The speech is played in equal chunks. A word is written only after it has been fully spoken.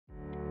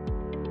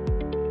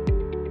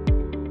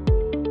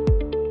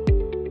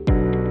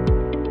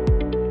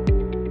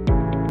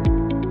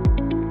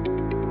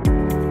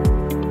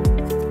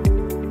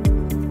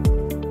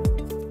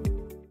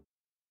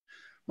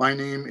My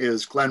name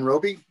is Glenn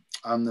Robie.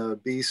 I'm the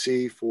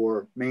BC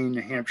for Maine,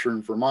 New Hampshire,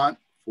 and Vermont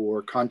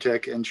for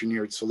Contech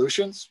Engineered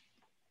Solutions.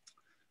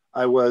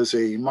 I was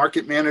a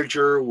market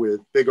manager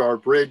with Big R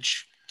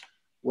Bridge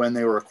when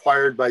they were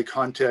acquired by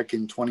Contech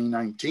in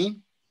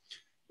 2019.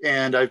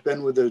 And I've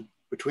been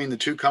between the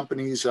two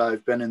companies,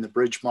 I've been in the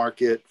bridge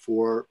market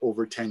for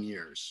over 10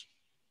 years.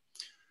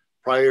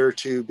 Prior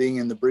to being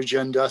in the bridge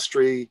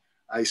industry,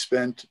 I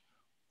spent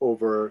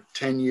over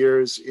 10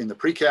 years in the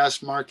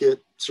precast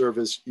market,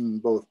 servicing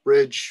both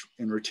bridge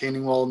and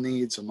retaining wall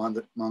needs among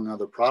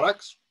other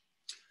products.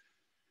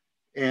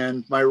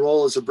 And my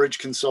role as a bridge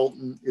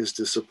consultant is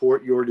to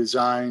support your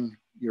design,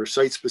 your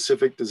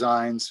site-specific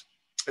designs,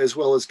 as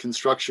well as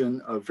construction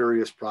of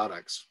various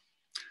products.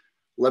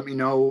 Let me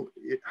know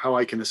how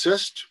I can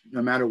assist,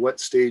 no matter what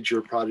stage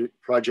your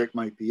project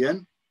might be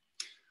in.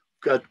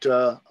 Got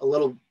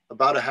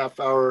about a half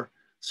hour,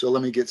 so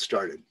let me get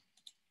started.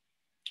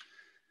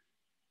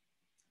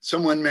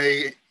 Someone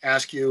may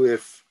ask you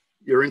if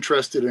you're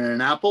interested in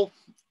an apple,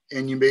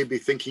 and you may be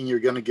thinking you're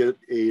going to get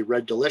a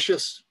Red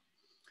Delicious.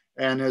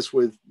 And as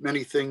with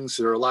many things,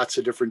 there are lots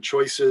of different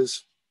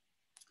choices.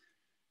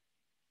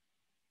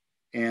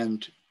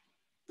 And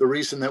the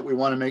reason that we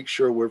want to make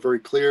sure we're very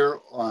clear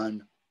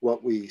on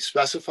what we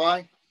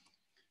specify.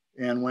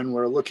 And when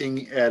we're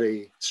looking at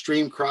a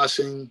stream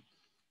crossing,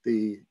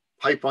 the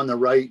pipe on the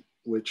right,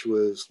 which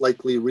was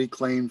likely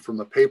reclaimed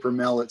from a paper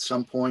mill at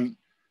some point,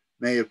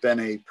 may have been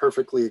a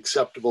perfectly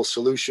acceptable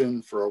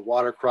solution for a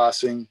water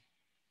crossing.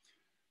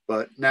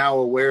 But now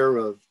aware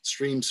of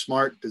stream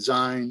smart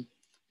design,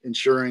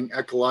 ensuring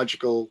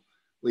ecologically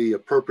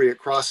appropriate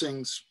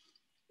crossings,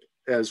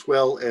 as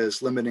well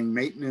as limiting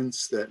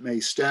maintenance that may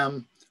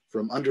stem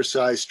from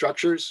undersized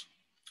structures,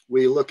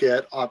 we look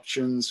at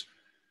options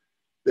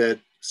that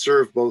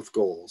serve both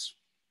goals,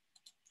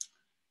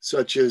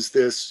 such as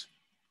this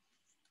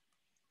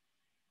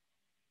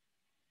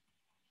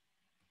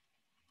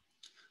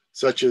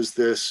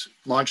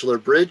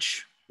modular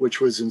bridge, which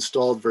was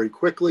installed very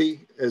quickly,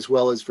 as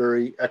well as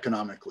very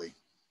economically.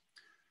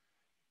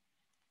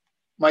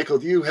 Michael,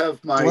 do you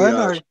have my...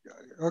 Glenn,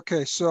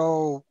 okay,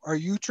 so are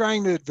you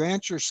trying to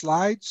advance your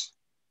slides?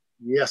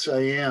 Yes, I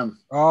am.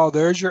 Oh,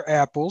 there's your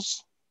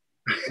apples.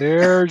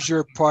 There's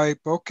your pipe.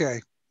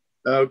 Okay.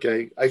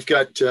 Okay, I've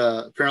got,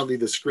 apparently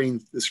the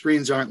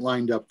screens aren't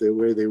lined up the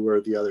way they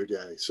were the other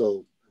day.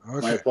 So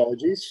my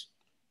apologies.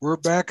 We're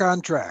back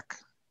on track.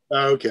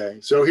 Okay,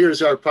 so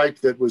here's our pipe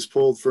that was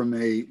pulled from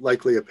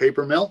likely a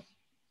paper mill.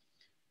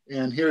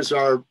 And here's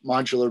our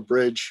modular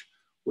bridge,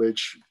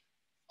 which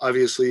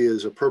obviously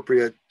is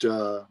appropriate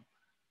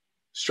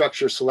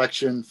structure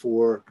selection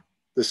for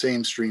the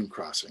same stream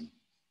crossing.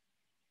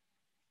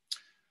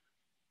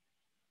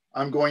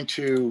 I'm going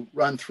to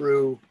run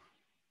through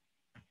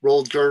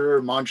rolled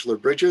girder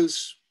modular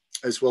bridges,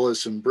 as well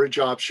as some bridge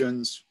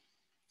options,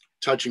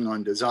 touching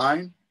on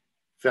design,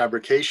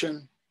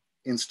 fabrication,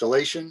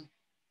 installation,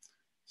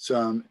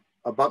 some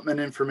abutment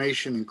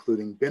information,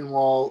 including bin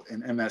wall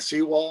and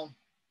MSE wall,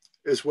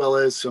 as well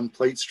as some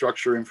plate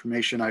structure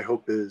information I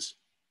hope is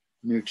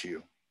new to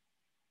you.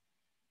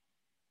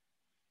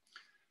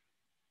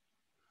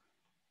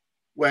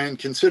 When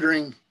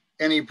considering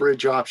any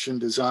bridge option,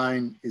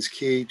 design is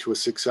key to a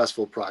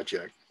successful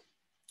project.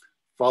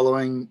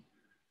 Following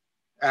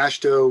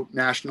AASHTO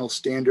National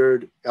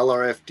Standard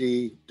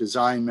LRFD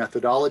design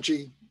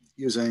methodology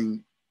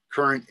using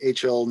current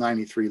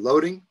HL93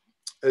 loading,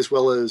 as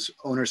well as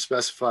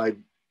owner-specified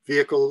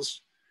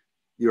vehicles,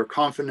 you're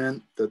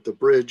confident that the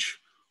bridge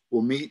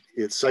will meet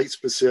its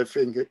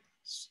site-specific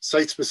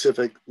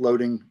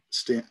loading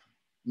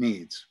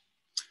needs,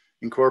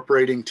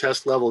 incorporating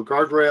test-level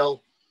guardrail,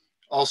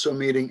 also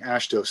meeting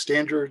AASHTO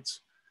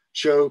standards,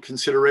 show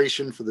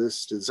consideration for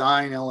this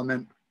design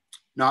element,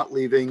 not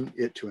leaving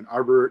it to an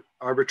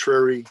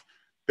arbitrary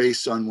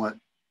based on what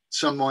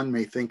someone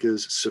may think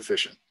is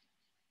sufficient.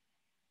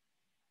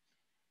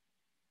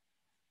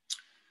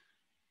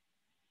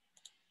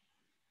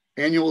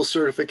 Annual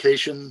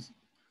certification,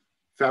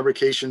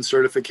 fabrication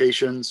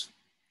certifications,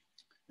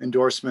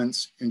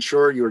 endorsements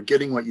ensure you're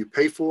getting what you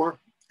pay for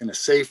in a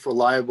safe,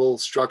 reliable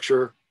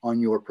structure on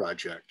your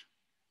project.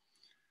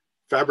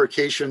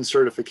 Fabrication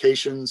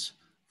certifications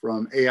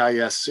from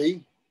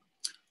AISC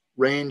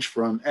range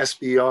from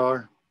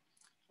SBR,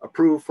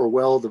 approved for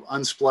weld of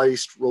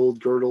unspliced rolled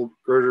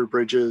girder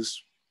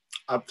bridges,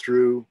 up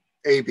through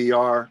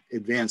ABR,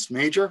 advanced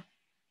major,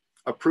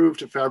 approved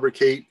to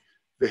fabricate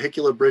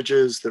vehicular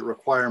bridges that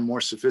require more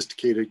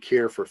sophisticated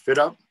care for fit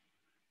up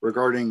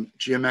regarding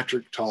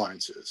geometric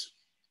tolerances.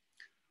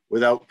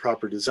 Without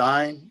proper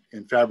design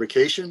and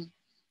fabrication,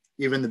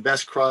 even the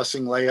best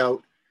crossing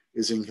layout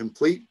is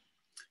incomplete.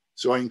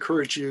 So I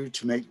encourage you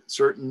to make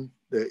certain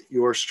that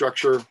your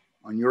structure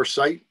on your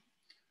site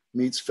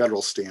meets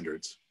federal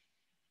standards.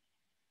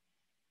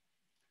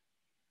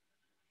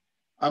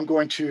 I'm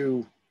going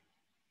to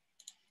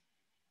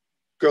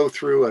go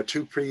through a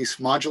two-piece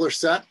modular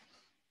set,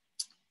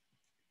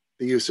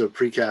 the use of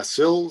precast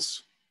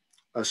sills,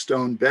 a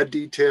stone bed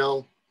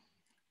detail,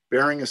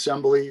 bearing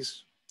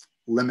assemblies,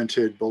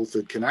 limited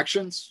bolted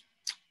connections,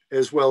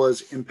 as well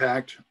as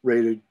impact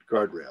rated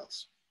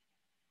guardrails.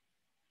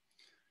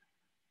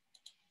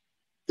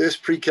 This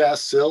precast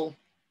sill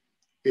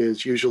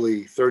is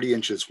usually 30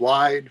 inches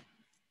wide,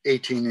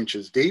 18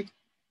 inches deep,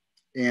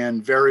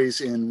 and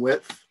varies in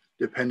width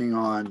depending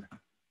on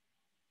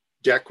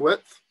deck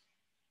width.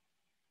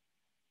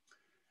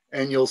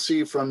 And you'll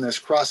see from this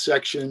cross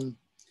section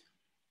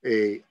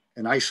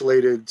an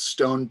isolated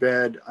stone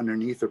bed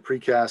underneath a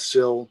precast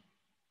sill.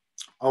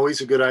 Always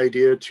a good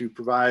idea to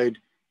provide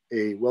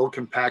a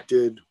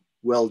well-compacted,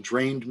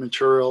 well-drained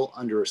material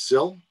under a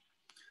sill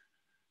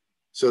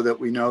so that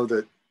we know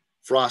that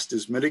frost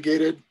is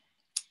mitigated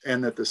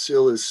and that the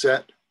sill is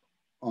set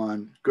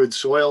on good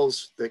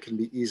soils that can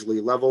be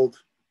easily leveled,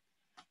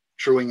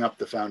 truing up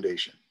the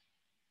foundation.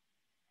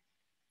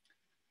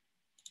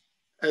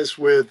 As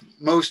with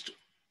most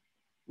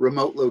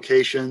remote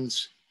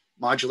locations,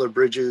 modular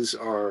bridges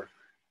are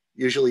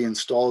usually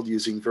installed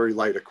using very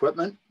light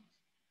equipment.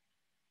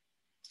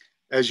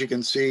 As you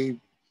can see,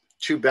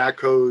 2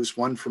 backhoes,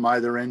 one from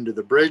either end of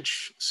the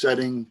bridge,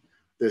 setting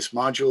this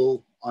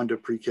module onto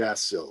precast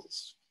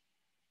sills.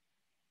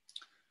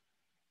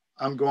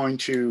 I'm going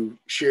to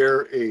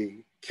share a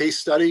case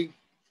study,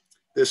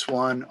 this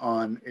one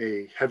on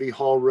a heavy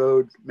haul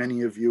road.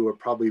 Many of you are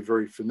probably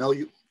very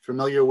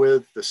familiar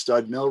with the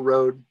Stud Mill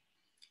Road.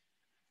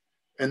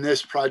 And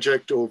this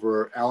project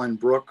over Allen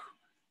Brook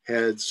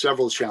had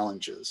several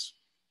challenges.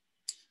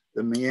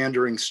 The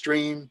meandering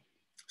stream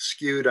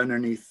skewed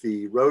underneath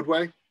the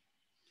roadway,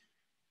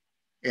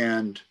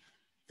 and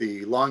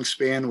the long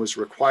span was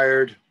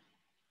required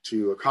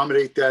to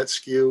accommodate that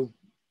skew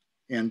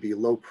and be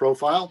low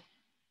profile.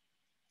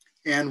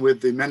 And with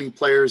the many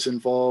players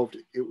involved,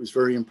 it was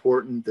very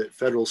important that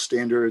federal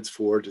standards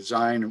for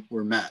design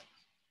were met.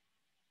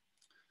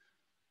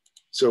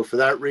 So for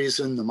that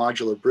reason, the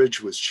modular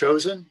bridge was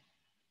chosen.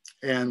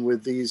 And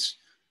with these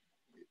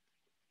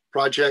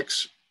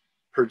projects,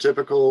 per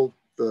typical,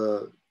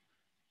 the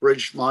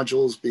bridge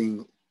modules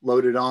being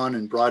loaded on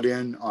and brought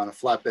in on a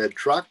flatbed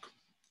truck,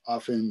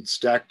 often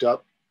stacked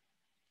up.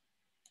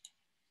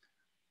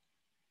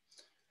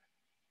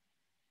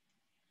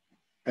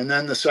 And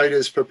then the site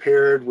is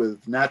prepared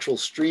with natural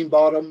stream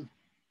bottom,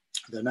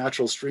 the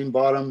natural stream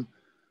bottom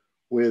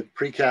with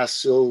precast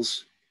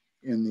sills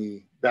in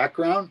the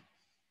background.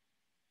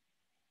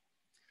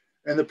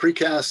 And the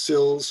precast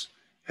sills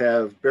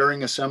have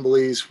bearing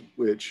assemblies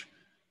which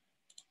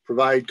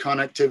provide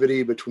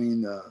connectivity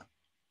between the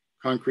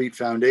concrete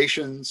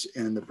foundations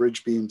and the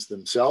bridge beams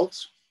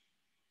themselves.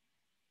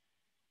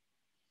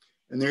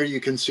 And there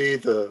you can see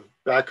the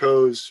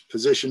backhoes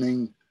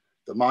positioning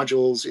the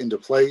modules into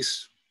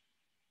place.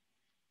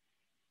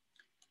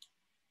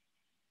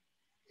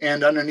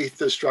 And underneath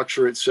the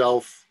structure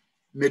itself,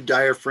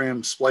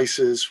 mid-diaphragm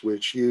splices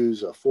which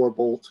use a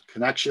 4-bolt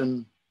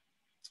connection,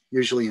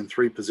 usually in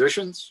 3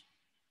 positions.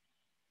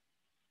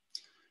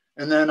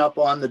 And then up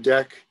on the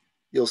deck,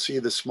 you'll see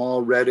the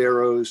small red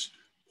arrows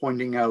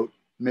pointing out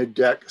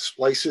mid-deck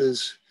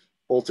splices,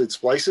 bolted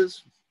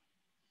splices.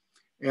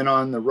 And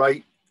on the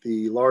right,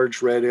 the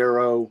large red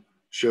arrow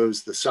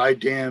shows the side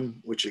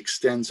dam, which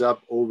extends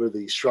up over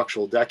the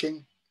structural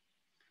decking,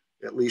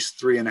 at least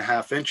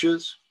 3.5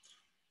 inches.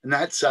 And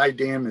that side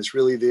dam is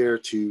really there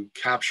to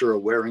capture a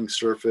wearing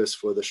surface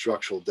for the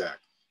structural deck.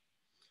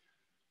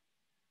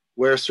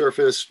 Wear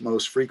surface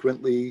most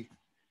frequently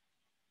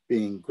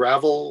being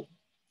gravel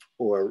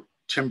or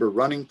timber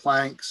running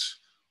planks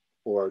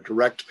or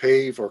direct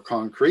pave or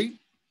concrete.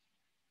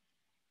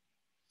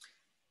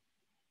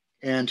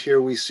 And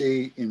here we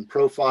see in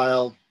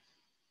profile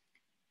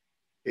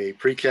a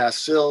precast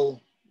sill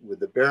with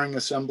the bearing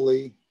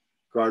assembly,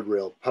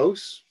 guardrail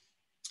posts,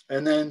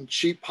 and then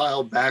sheet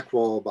pile back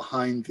wall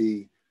behind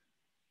the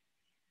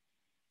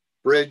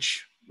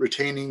bridge,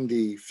 retaining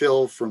the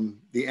fill from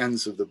the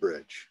ends of the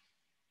bridge.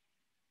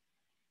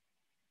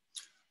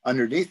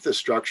 Underneath the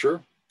structure,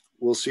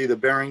 we'll see the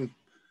bearing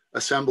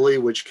assembly,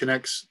 which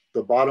connects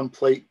the bottom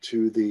plate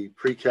to the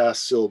precast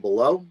sill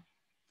below,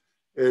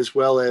 as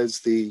well as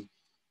the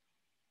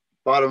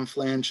bottom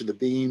flange of the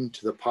beam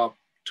to the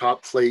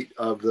top plate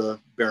of the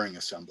bearing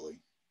assembly.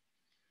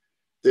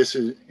 This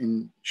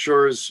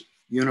ensures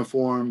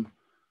uniform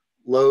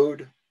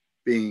load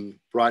being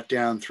brought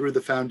down through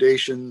the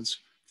foundations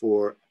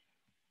for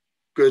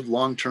good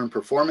long-term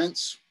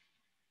performance.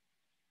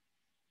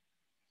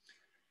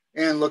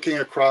 And looking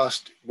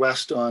across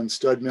west on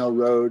Stud Mill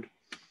Road,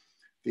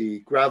 the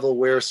gravel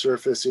wear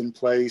surface in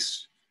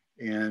place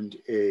and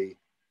a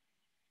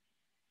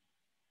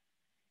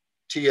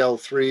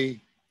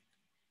TL3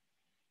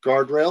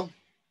 guardrail.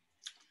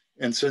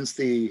 And since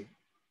the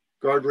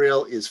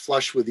guardrail is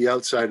flush with the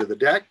outside of the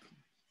deck,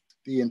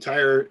 the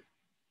entire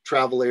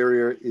travel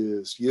area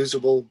is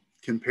usable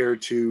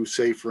compared to,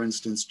 say, for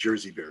instance,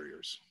 Jersey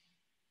barriers.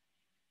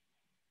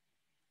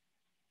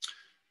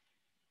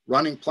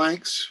 Running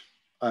planks,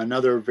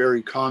 another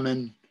very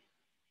common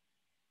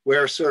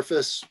wear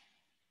surface.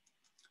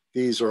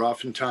 These are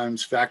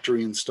oftentimes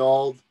factory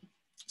installed.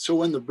 So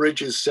when the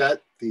bridge is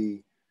set,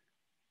 the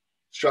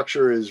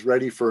structure is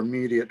ready for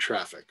immediate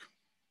traffic.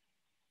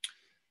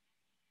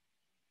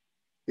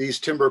 These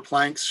timber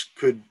planks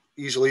could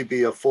easily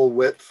be a full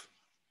width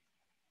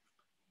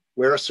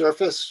wear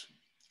surface,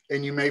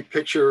 and you may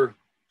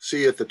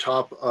see at the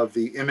top of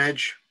the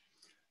image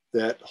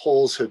that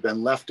holes have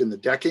been left in the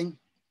decking,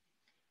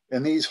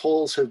 and these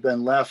holes have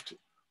been left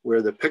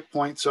where the pick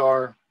points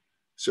are,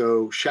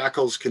 so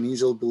shackles can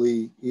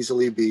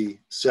easily be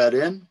set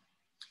in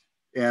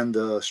and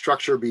the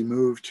structure be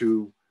moved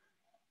to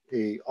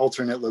an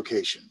alternate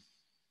location.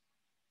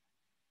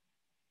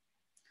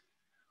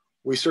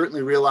 We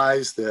certainly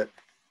realize that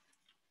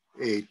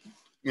a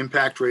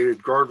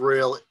impact-rated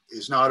guardrail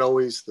is not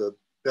always the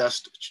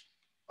best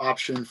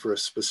option for a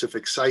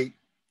specific site.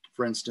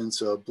 For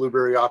instance, a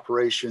blueberry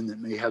operation that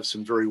may have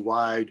some very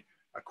wide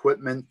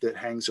equipment that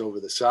hangs over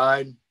the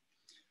side.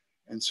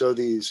 And so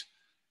these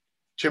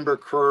timber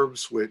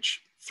curbs,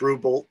 which through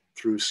bolt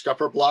through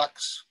scupper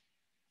blocks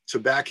to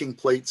backing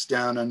plates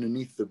down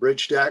underneath the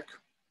bridge deck,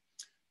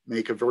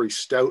 make a very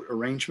stout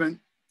arrangement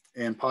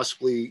and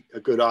possibly a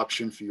good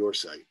option for your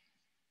site.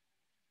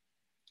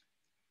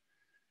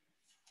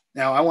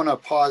 Now, I want to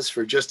pause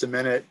for just a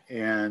minute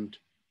and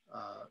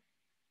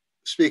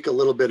speak a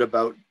little bit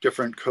about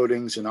different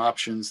coatings and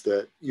options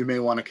that you may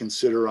want to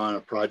consider on a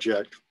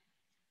project.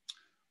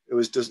 It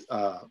was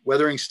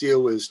weathering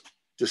steel was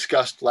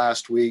discussed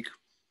last week,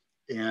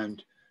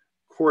 and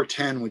Core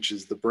 10, which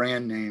is the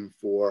brand name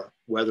for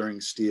weathering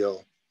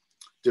steel,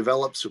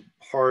 develops a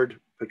hard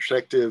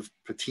protective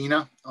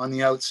patina on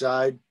the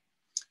outside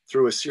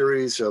through a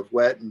series of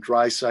wet and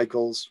dry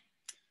cycles.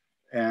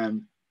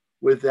 And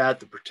with that,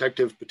 the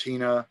protective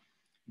patina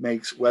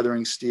makes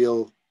weathering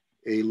steel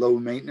a low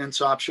maintenance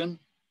option.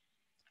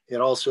 It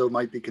also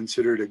might be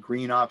considered a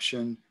green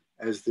option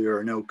as there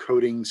are no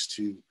coatings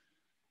to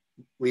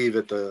leave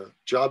at the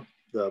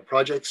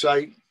project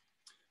site,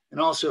 and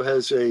also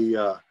has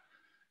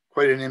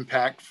quite an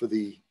impact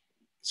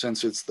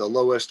since it's the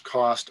lowest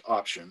cost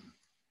option.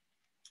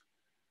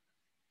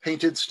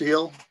 Painted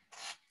steel.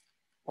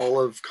 All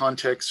of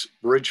Contech's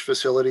bridge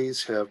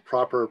facilities have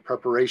proper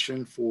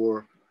preparation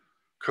for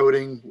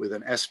coating with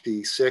an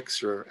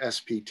SP6 or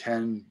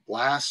SP10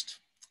 blast,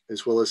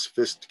 as well as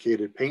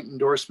sophisticated paint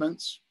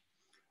endorsements.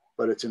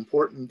 But it's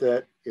important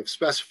that if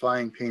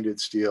specifying painted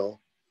steel,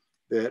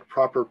 that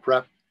proper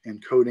prep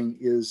and coating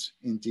is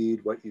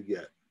indeed what you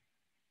get.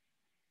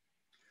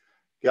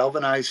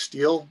 Galvanized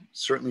steel,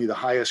 certainly the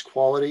highest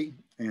quality,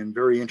 and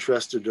very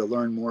interested to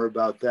learn more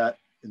about that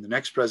in the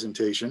next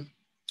presentation.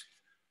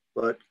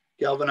 But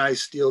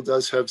galvanized steel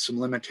does have some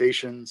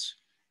limitations,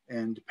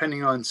 and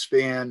depending on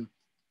span,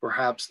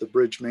 perhaps the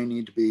bridge may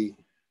need to be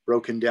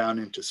broken down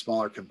into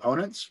smaller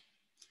components.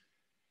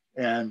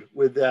 And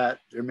with that,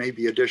 there may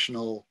be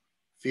additional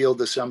field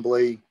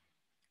assembly,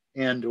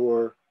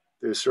 and/or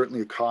there's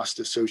certainly a cost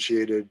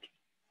associated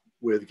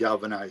with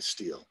galvanized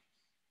steel.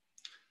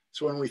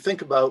 So when we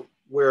think about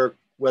where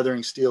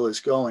weathering steel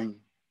is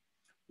going,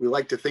 we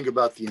like to think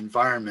about the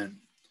environment.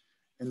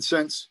 And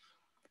since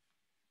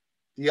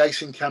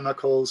de-icing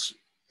chemicals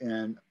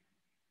and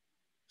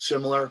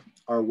similar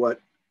are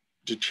what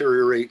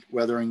deteriorate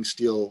weathering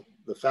steel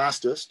the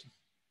fastest,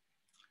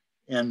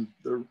 and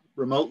the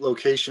remote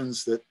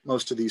locations that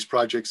most of these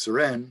projects are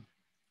in,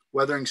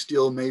 weathering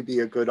steel may be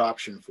a good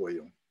option for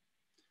you.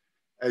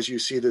 As you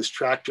see this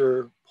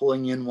tractor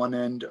pulling in one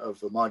end of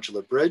the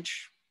modular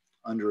bridge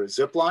under a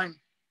zip line,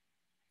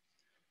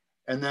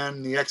 and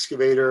then the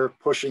excavator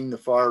pushing the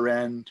far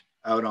end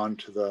out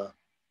onto the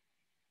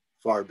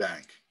far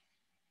bank.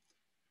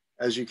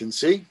 As you can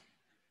see,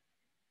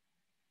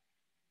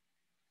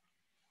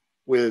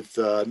 with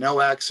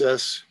no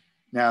access,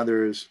 now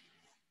there's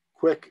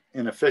quick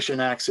and efficient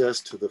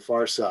access to the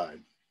far side.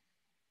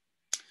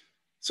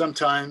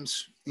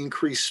 Sometimes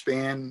increased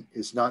span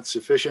is not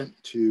sufficient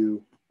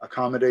to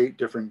accommodate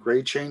different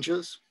grade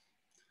changes.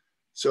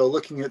 So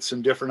looking at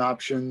some different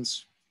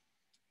options,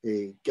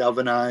 a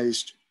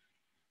galvanized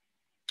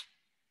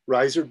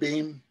riser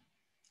beam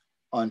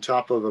on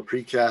top of a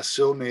precast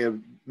sill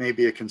may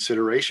be a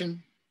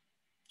consideration.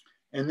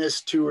 And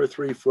this 2 or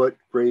 3 foot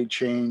grade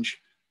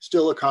change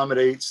still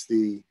accommodates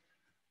the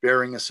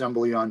bearing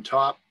assembly on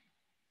top.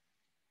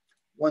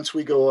 Once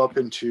we go up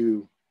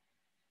into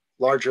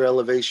larger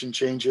elevation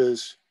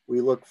changes,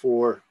 we look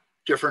for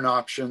different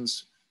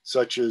options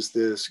such as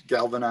this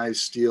galvanized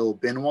steel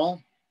bin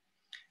wall.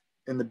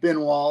 And the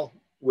bin wall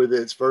with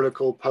its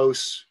vertical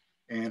posts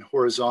and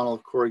horizontal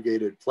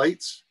corrugated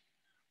plates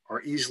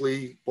are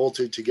easily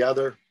bolted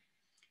together.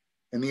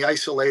 And the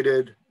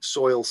isolated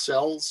soil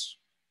cells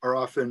are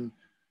often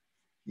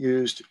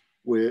used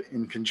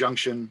in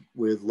conjunction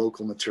with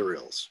local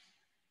materials,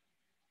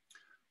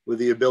 with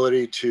the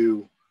ability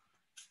to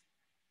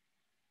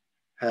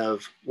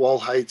have wall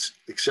heights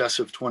excess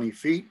of 20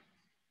 feet.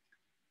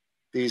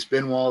 These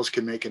bin walls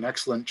can make an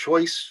excellent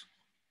choice,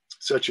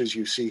 such as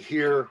you see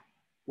here,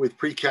 with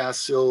precast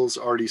sills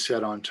already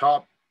set on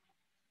top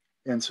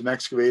and some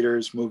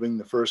excavators moving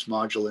the first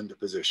module into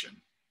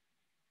position.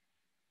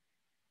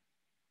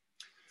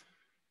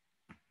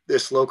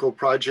 this local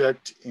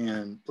project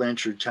in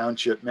Blanchard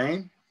Township,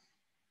 Maine,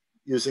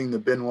 using the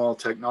bin wall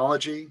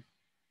technology,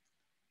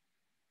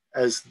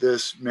 as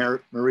this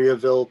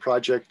Mariaville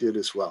project did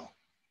as well.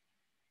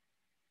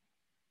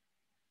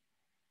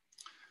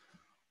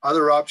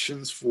 Other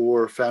options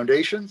for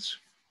foundations,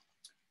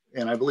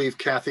 and I believe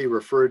Kathy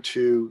referred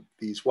to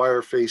these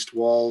wire-faced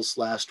walls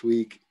last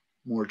week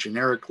more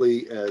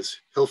generically as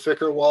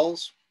Hilfiger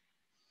walls,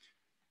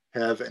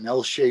 have an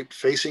L-shaped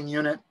facing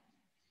unit.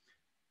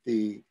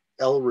 The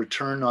L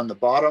return on the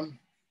bottom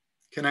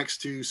connects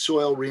to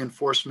soil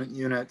reinforcement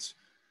units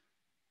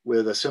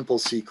with a simple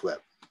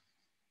C-clip.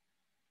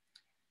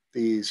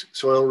 These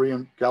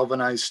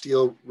galvanized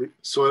steel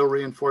soil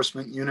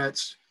reinforcement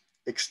units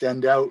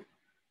extend out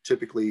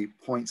typically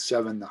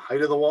 0.7 the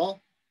height of the wall.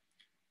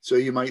 So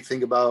you might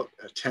think about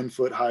a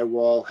 10-foot high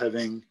wall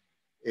having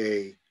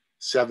a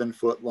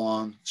 7-foot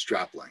long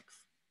strap length.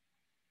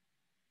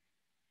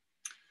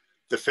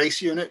 The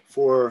face unit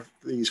for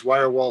these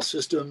wire wall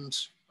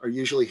systems are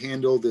usually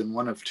handled in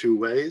one of two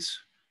ways.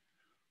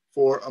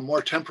 For a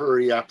more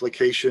temporary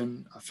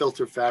application, a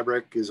filter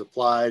fabric is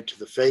applied to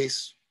the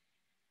face.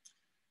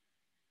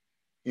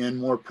 In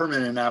more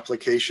permanent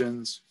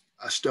applications,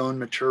 a stone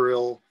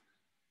material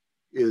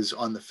is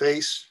on the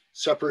face,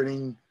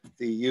 separating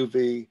the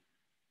UV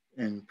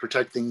and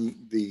protecting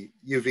the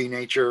UV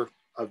nature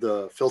of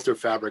the filter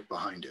fabric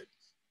behind it.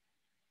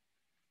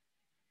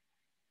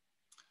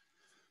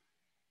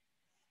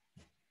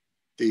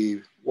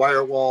 The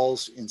wire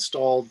walls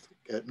installed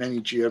at many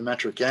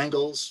geometric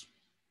angles,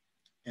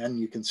 and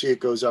you can see it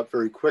goes up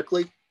very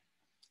quickly.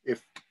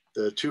 If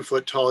the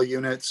 2-foot tall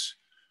units,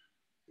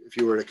 if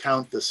you were to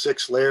count the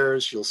 6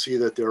 layers, you'll see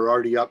that they're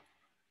already up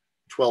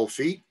 12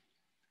 feet.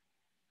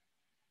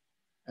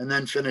 And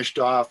then finished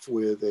off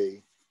with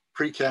a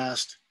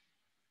precast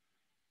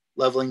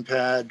leveling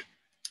pad,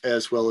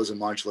 as well as a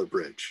modular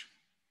bridge.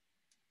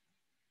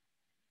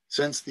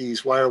 Since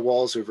these wire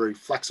walls are very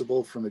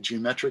flexible from a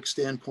geometric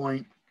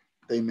standpoint,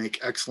 they make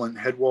excellent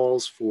head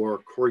walls for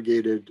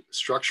corrugated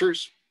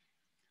structures,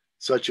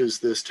 such as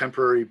this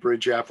temporary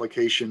bridge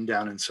application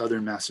down in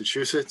southern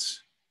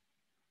Massachusetts,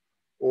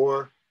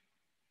 or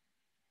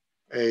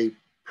a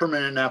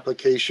permanent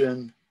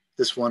application,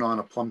 this one on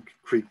a Plum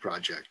Creek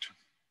project.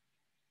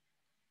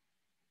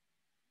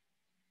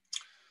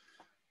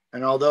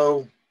 And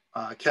although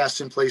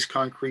cast in place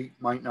concrete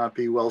might not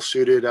be well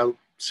suited out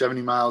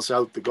 70 miles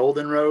out the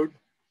Golden Road,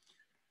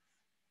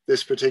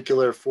 this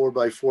particular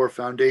 4x4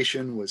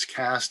 foundation was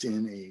cast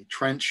in a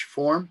trench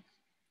form.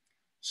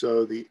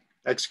 So the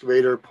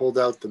excavator pulled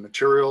out the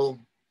material,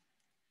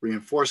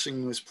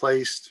 reinforcing was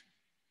placed,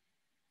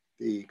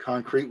 the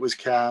concrete was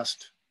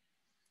cast,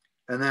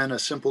 and then a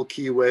simple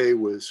keyway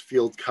was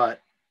field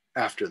cut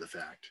after the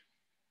fact.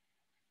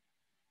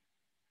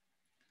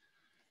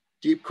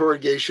 Deep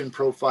corrugation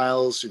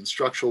profiles in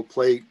structural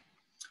plate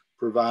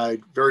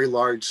provide very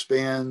large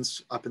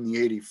spans up in the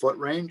 80-foot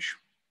range.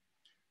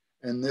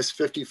 And this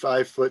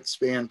 55-foot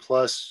span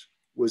plus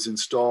was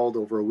installed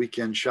over a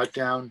weekend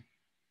shutdown.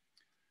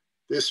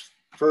 This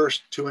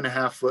first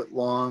 2.5-foot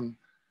long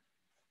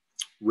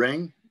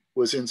ring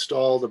was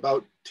installed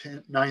about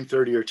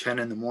 9:30 or 10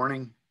 in the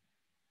morning.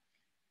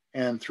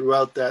 And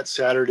throughout that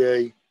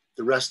Saturday,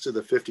 the rest of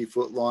the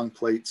 50-foot long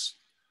plates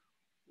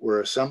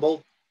were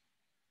assembled.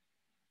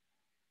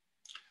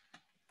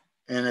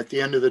 And at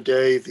the end of the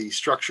day, the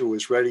structure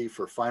was ready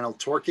for final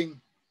torquing,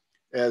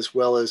 as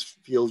well as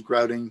field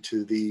grouting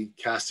to the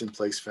cast in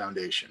place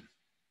foundation.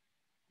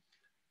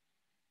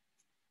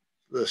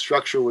 The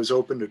structure was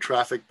open to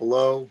traffic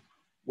below,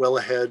 well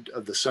ahead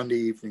of the Sunday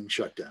evening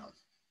shutdown.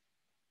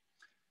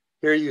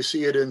 Here you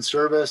see it in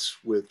service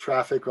with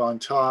traffic on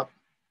top,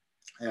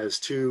 as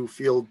 2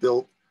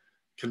 field-built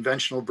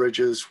conventional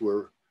bridges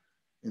were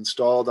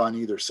installed on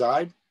either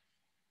side.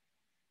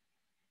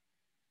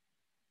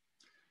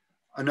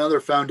 Another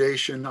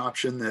foundation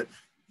option that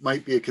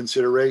might be a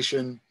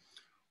consideration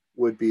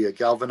would be a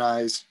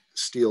galvanized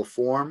steel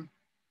form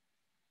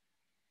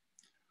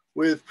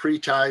with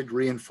pre-tied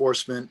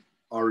reinforcement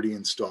already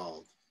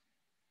installed.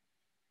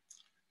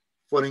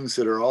 Footings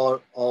that are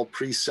all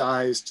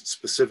pre-sized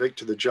specific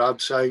to the job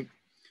site,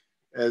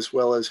 as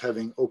well as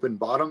having open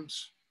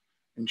bottoms,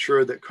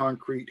 ensure that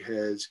concrete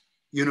has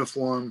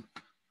uniform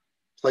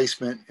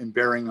placement and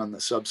bearing on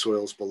the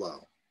subsoils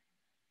below.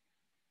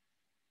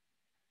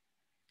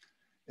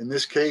 In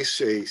this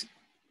case, a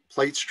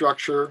plate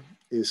structure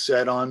is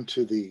set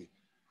onto the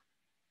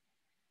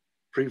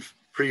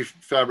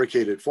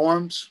prefabricated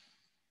forms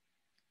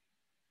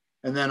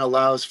and then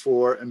allows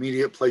for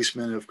immediate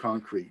placement of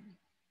concrete.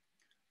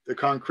 The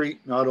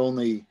concrete not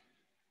only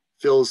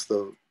fills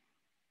the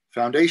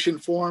foundation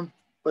form,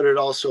 but it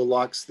also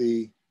locks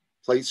the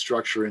plate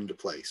structure into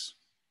place.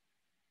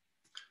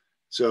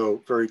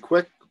 So very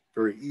quick,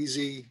 very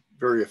easy,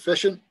 very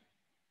efficient,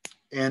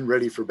 and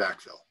ready for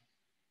backfill.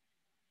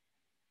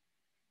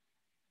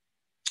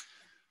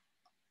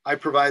 I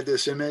provide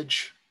this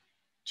image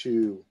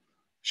to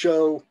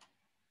show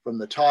from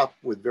the top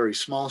with very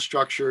small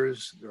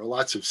structures. There are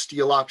lots of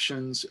steel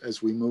options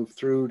as we move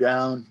through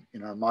down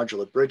in our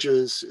modular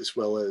bridges, as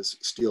well as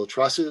steel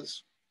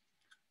trusses.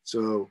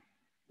 So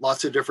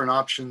lots of different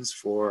options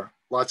for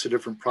lots of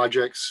different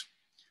projects.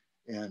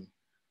 And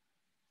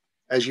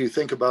as you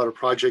think about a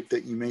project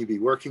that you may be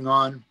working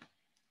on,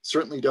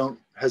 certainly don't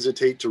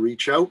hesitate to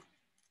reach out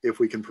if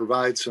we can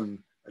provide some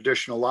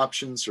additional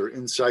options or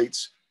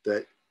insights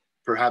that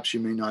perhaps you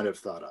may not have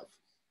thought of.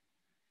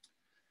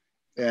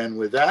 And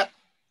with that,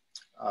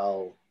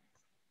 I'll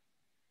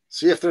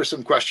see if there's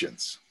some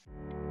questions.